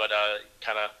career is what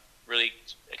kind of really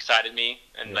excited me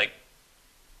and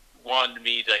wanted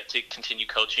me to continue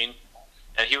coaching.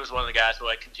 And he was one of the guys who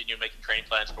I continued making training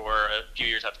plans for a few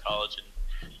years after college.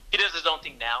 And he does his own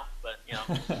thing now, but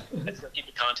I still keep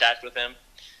in contact with him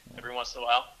every once in a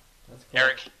while. That's cool.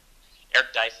 Eric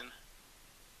Dyson.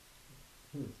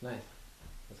 Nice.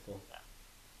 That's cool.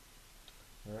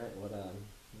 All right, what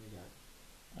you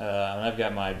got? And I've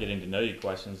got my getting to know you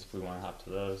questions if we want to hop to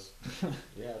those.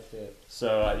 Yeah, let's do it.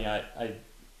 So I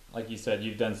like you said,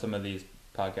 you've done some of these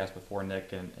podcasts before,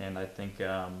 Nick, and I think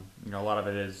a lot of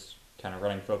it is kind of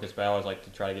running focused, but I always like to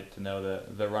try to get to know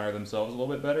the runner themselves a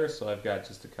little bit better. So I've got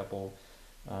just a couple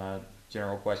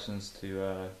general questions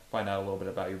to find out a little bit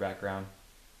about your background.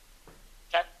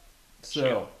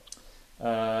 So,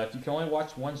 if you can only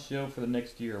watch one show for the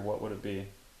next year, what would it be?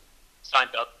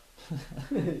 Seinfeld.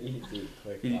 Easy,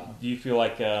 quick. Do you feel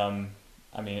like, I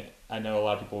mean, I know a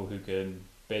lot of people who could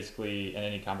basically in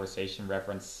any conversation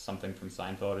reference something from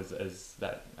Seinfeld. Is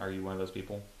that, are you one of those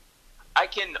people? I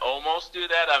can almost do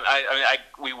that.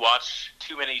 We watch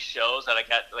too many shows that I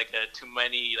got too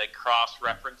many like cross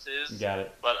references. Got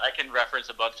it. But I can reference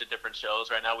a bunch of different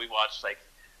shows. Right now we watch like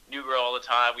New Girl all the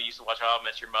time. We used to watch How I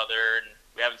Met Your Mother, and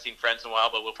we haven't seen Friends in a while,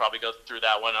 but we'll probably go through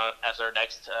that one as our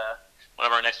next one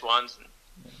of our next ones.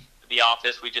 And The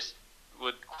Office, we just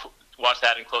would watch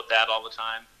that and quote that all the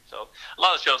time. So a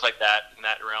lot of shows like that in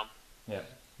that realm. Yeah,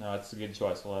 no, it's a good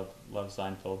choice. I love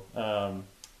Seinfeld.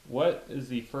 What is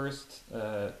the first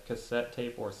cassette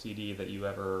tape or CD that you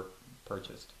ever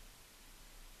purchased?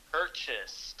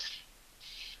 Purchased.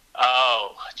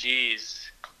 Oh,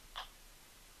 geez.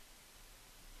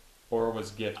 Or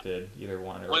was gifted, either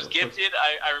one. Was gifted.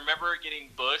 I remember getting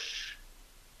Bush,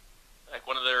 like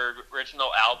one of their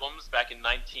original albums back in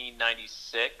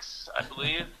 1996, I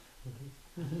believe.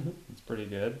 It's pretty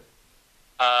good.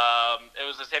 It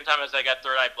was the same time as I got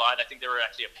Third Eye Blind. I think they were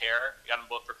actually a pair. I got them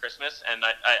both for Christmas, and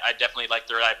I definitely like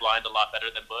Third Eye Blind a lot better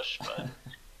than Bush. But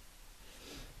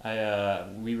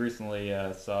We recently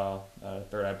saw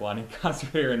Third Eye Blind in concert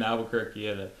here in Albuquerque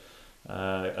at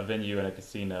a venue in a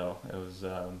casino. It was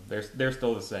they're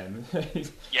still the same.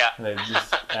 Yeah. They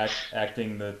just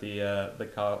acting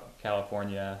the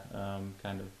California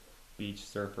kind of beach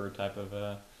surfer type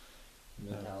of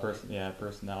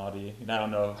personality. And I don't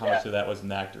know how much of that was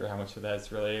an actor, how much of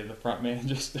that's really the front man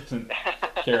just doesn't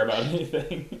care about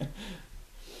anything.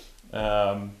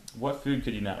 What food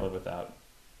could you not live without?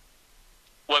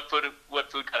 What food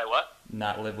could I what?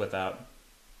 Not live without.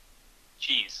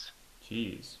 Cheese.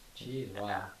 Cheese. Cheese,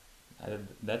 wow.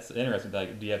 That's interesting.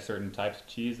 Like, do you have certain types of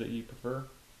cheese that you prefer?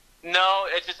 No,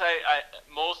 it's just I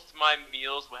most of my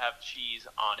meals will have cheese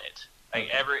on it. Like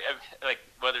every like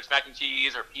whether it's mac and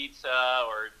cheese or pizza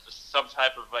or just some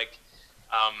type of like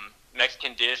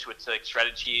Mexican dish with like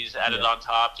shredded cheese added on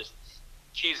top. Just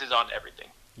cheese is on everything.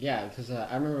 Yeah, because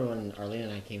I remember when Arlene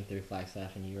and I came through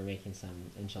Flagstaff and you were making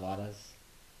some enchiladas.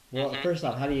 Well, first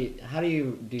off, how do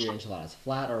you do your enchiladas?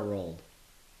 Flat or rolled?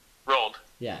 Rolled.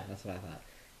 Yeah, that's what I thought.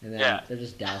 And then they're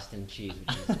just doused in cheese,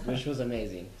 which was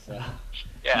amazing. So.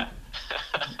 Yeah.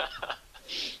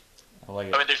 I like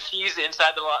it. I mean, there's cheese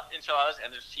inside the enchiladas,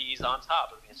 and there's cheese on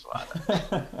top of the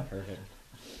enchilada. Perfect.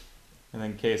 And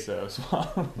then queso as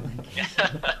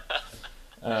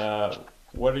well.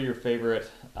 What are your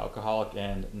favorite alcoholic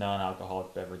and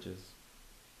non-alcoholic beverages?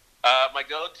 My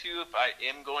go-to, if I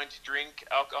am going to drink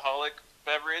alcoholic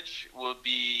beverage, will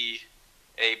be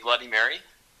a Bloody Mary.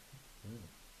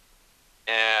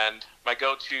 And my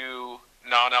go-to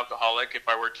non-alcoholic, if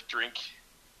I were to drink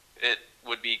it,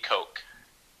 would be Coke.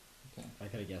 Okay. I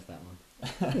could have guessed that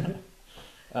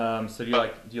one. So do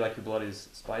you like your bloodies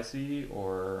spicy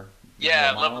or?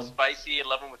 Yeah, I love them spicy. I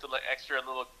love them with the extra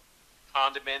little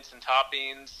condiments and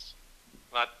toppings.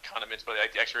 Not condiments, but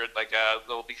like extra like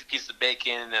little pieces of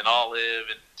bacon and olive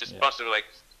and just a bunch of like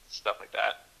stuff like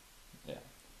that. Yeah.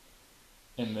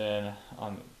 And then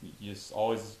you just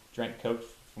always drank Coke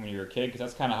from when you were a kid, because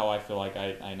that's kind of how I feel like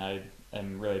I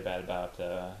am really bad about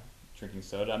drinking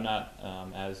soda. I'm not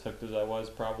as hooked as I was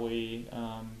probably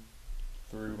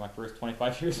through my first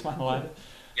 25 years of my life.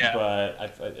 Yeah.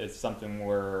 But it's something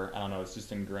where, I don't know, it's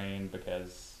just ingrained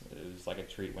because it was like a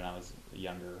treat when I was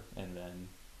younger, and then...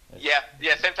 Yeah,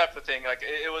 same type of thing. Like,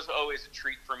 it was always a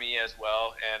treat for me as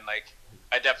well, and like,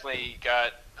 I definitely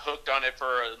got hooked on it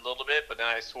for a little bit, but then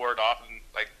I swore it off and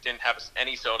like didn't have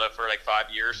any soda for like 5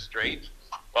 years straight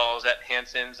while I was at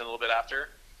Hanson's and a little bit after.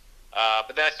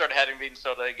 But then I started having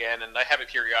soda again, and I have it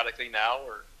periodically now,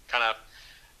 or kind of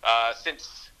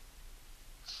since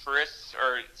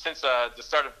the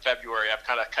start of February, I've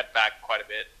kind of cut back quite a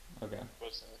bit. Okay.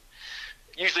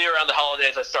 Usually around the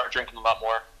holidays, I start drinking a lot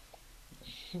more.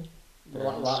 A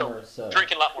lot more soda.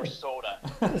 Drinking a lot more soda.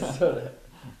 Soda.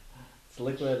 It's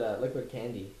liquid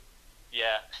candy.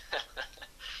 Yeah.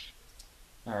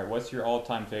 All right. What's your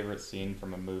all-time favorite scene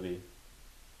from a movie?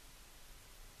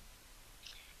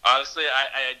 Honestly,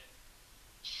 I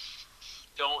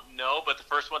don't know, but the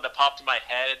first one that popped in my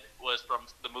head was from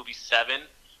the movie Seven.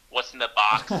 What's in the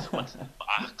box? What's in the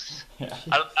box? Yeah.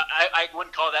 I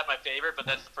wouldn't call that my favorite, but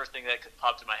that's the first thing that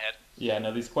popped in my head. Yeah,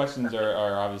 no, these questions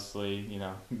are obviously,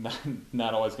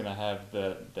 not always going to have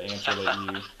the answer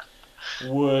that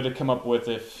you would come up with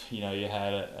if, you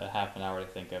had a half an hour to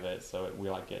think of it. So we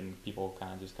like getting people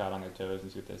kind of just caught on their toes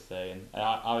and see what they say. And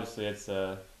obviously that's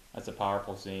a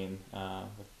powerful scene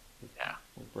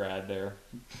with Brad there.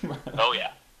 Oh,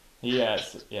 yeah.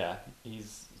 Yes, yeah.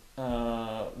 He's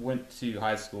went to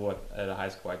high school at a high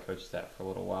school I coached at for a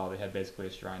little while. They had basically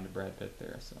a shrine to Brad Pitt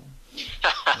there, so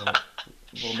little,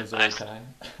 little Missouri Nice. tie.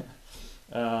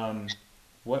 um,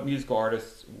 what musical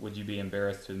artists would you be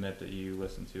embarrassed to admit that you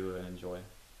listen to and enjoy?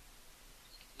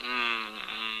 Mm,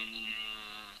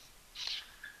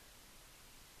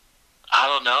 I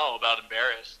don't know about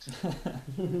embarrassed.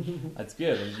 That's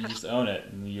good. You just own it,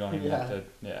 and you don't even have Yeah. to.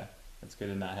 Yeah, it's good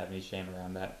to not have any shame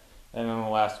around that. And then the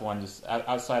last one, just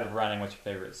outside of running, what's your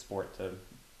favorite sport to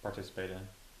participate in?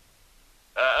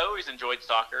 I always enjoyed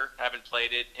soccer. I haven't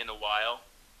played it in a while,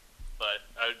 but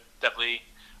I definitely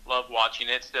love watching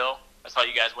it still. I saw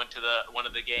you guys went to the one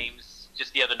of the games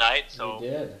just the other night, We so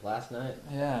did last night.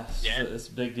 Yeah, yeah, it's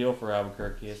a big deal for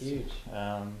Albuquerque. It's huge.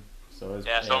 So it's,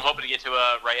 yeah. So I'm hoping to get to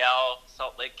a Real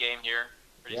Salt Lake game here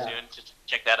pretty Yeah. soon. Just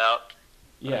check that out.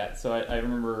 yeah. So I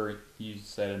remember you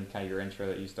said in kind of your intro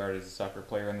that you started as a soccer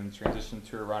player and then transitioned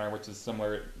to a runner, which is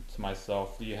similar to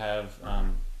myself. Do you have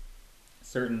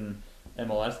certain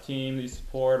MLS team that you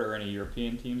support, or any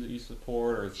European teams that you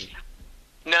support, or is it?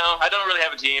 No, I don't really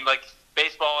have a team. Like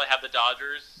baseball, I have the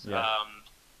Dodgers. Yeah.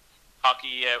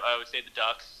 Hockey, I would say the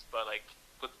Ducks. But like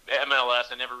with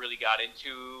MLS, I never really got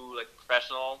into like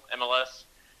professional MLS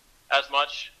as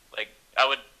much. Like I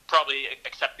would probably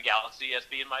accept the Galaxy as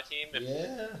being my team if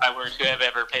Yeah. I were to have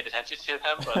ever paid attention to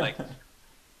them. But like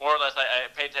more or less, I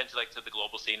pay attention like to the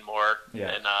global scene more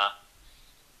Yeah. than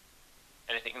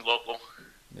anything local.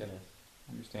 Yeah,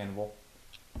 understandable.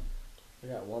 I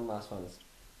got one last one.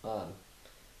 So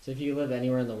if you could live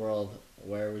anywhere in the world,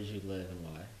 where would you live and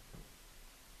why?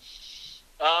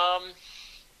 Um,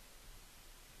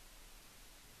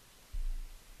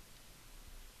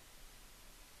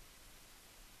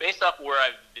 Based off where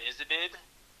I've visited,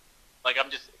 like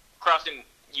I'm just crossing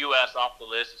U.S. off the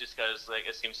list just because like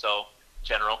it seems so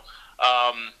general.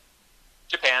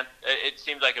 Japan, it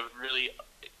seems like a really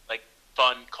like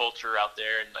fun culture out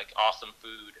there and like awesome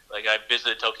food. Like I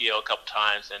visited Tokyo a couple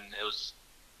times and it was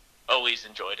always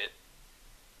enjoyed it.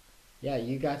 Yeah,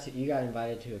 you got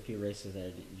invited to a few races there.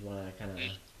 Do you want to kind of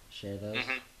share those?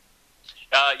 Hmm.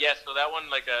 Yeah, so that one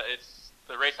like it's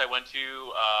the race I went to.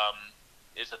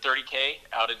 Is a 30K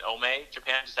out in Ome,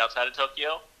 Japan, just outside of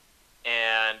Tokyo.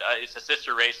 And it's a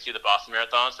sister race to the Boston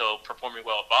Marathon, so performing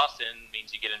well at Boston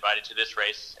means you get invited to this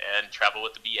race and travel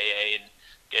with the BAA and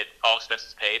get all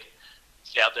expenses paid.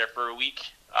 Stay out there for a week.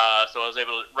 So I was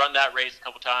able to run that race a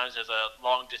couple times as a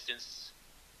long-distance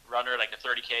runner. Like a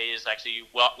 30K is actually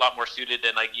a lot more suited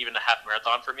than like even a half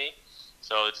marathon for me.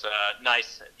 So it's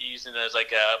nice using it as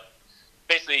like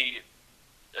basically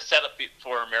a setup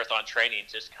for marathon training,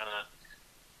 just kind of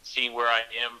seeing where I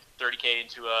am 30K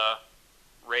into a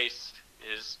race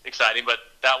is exciting, but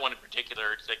that one in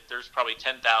particular, it's like there's probably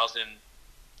 10,000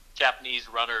 Japanese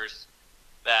runners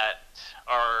that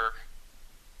are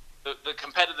the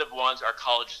competitive ones are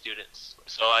college students.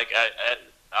 So like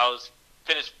I was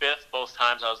finished fifth both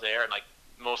times I was there, and like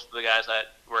most of the guys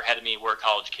that were ahead of me were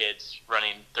college kids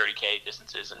running 30K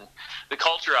distances, and the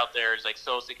culture out there is like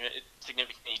so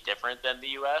significantly different than the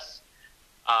U.S.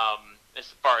 As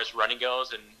far as running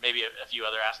goes, and maybe a few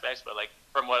other aspects, but like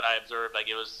from what I observed, like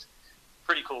it was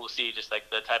pretty cool to see just like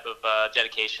the type of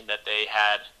dedication that they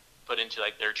had put into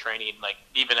like their training, like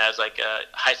even as like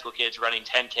high school kids running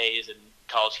 10Ks and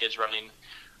college kids running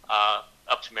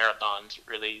up to marathons.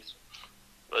 Really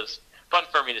was fun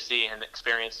for me to see and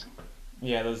experience.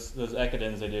 Yeah, those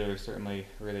Ekidens they do are certainly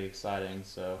really exciting.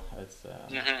 So it's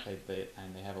they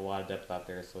have a lot of depth out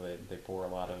there, so they pour a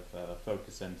lot of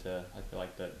focus into. I feel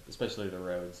like that, especially the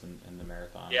roads and the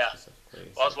marathon specifically.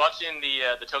 Well, I was watching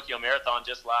the Tokyo Marathon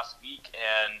just last week,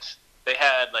 and they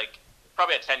had like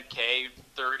probably a 10K,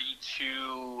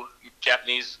 32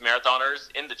 Japanese marathoners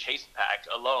in the chase pack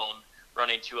alone,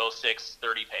 running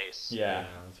 2:06:30 pace. Yeah,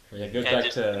 that's yeah, crazy. it goes And back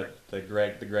just- to the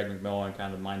Greg McMillan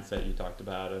kind of mindset you talked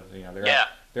about of Yeah.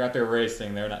 they're out there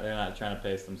racing, they're not trying to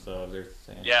pace themselves, they're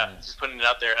saying Yeah, just putting it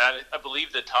out there. And I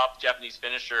believe the top Japanese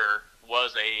finisher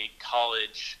was a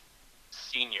college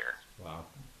senior, Wow.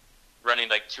 running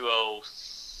like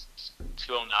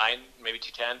 209, maybe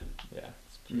 210. yeah,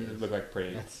 it looked like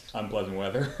pretty That's- unpleasant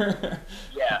weather.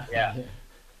 Yeah.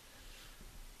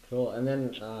 Cool. And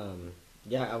then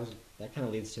that kind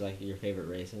of leads to like your favorite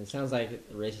race, and it sounds like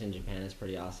racing in Japan is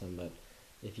pretty awesome. But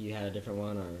if you had a different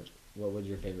one, or what would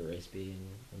your favorite race be,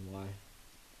 and why?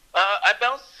 I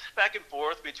bounce back and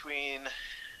forth between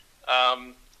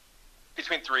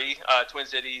three Twin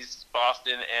Cities,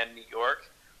 Boston, and New York,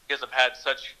 because I've had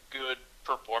such good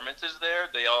performances there.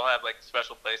 They all have like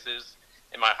special places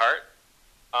in my heart.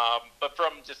 But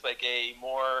from just like a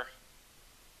more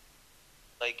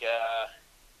like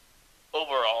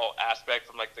overall aspect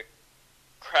from like the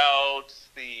crowds,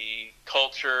 the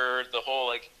culture, the whole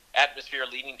like atmosphere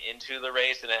leading into the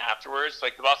race and then afterwards.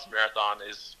 Like the Boston Marathon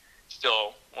is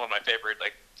still one of my favorite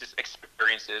like just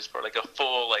experiences for like a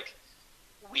full like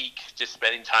week just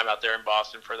spending time out there in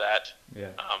Boston for that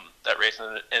that race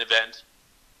and event.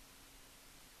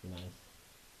 Nice.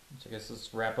 So I guess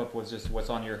let's wrap up with just what's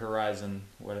on your horizon.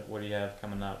 What do you have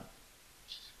coming up?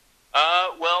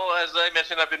 Well, as I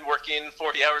mentioned, I've been working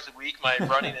 40 hours a week. My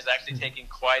running is actually taking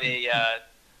quite a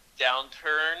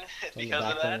downturn because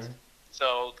of that.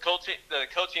 So the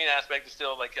coaching aspect is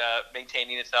still like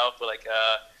maintaining itself, but like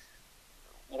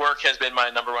work has been my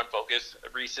number one focus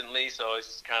recently. So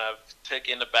it's kind of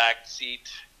taken the back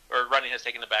seat, or running has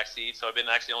taken the back seat. So I've been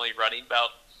actually only running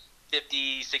about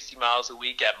 50, 60 miles a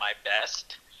week at my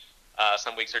best.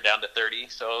 Some weeks are down to 30.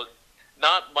 So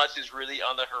not much is really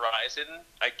on the horizon.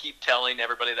 I keep telling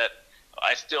everybody that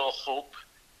I still hope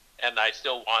and I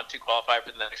still want to qualify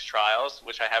for the next trials,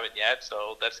 which I haven't yet.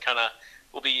 So that's kind of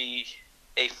will be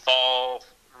a fall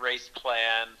race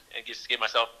plan and just get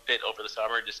myself fit over the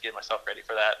summer, just get myself ready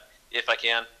for that if I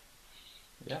can.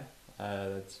 Yeah,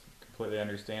 that's completely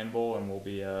understandable, and we'll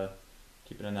be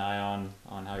keeping an eye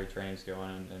on how your training's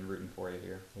going and rooting for you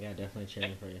here. Yeah, definitely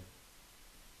cheering for you.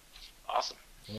 Awesome.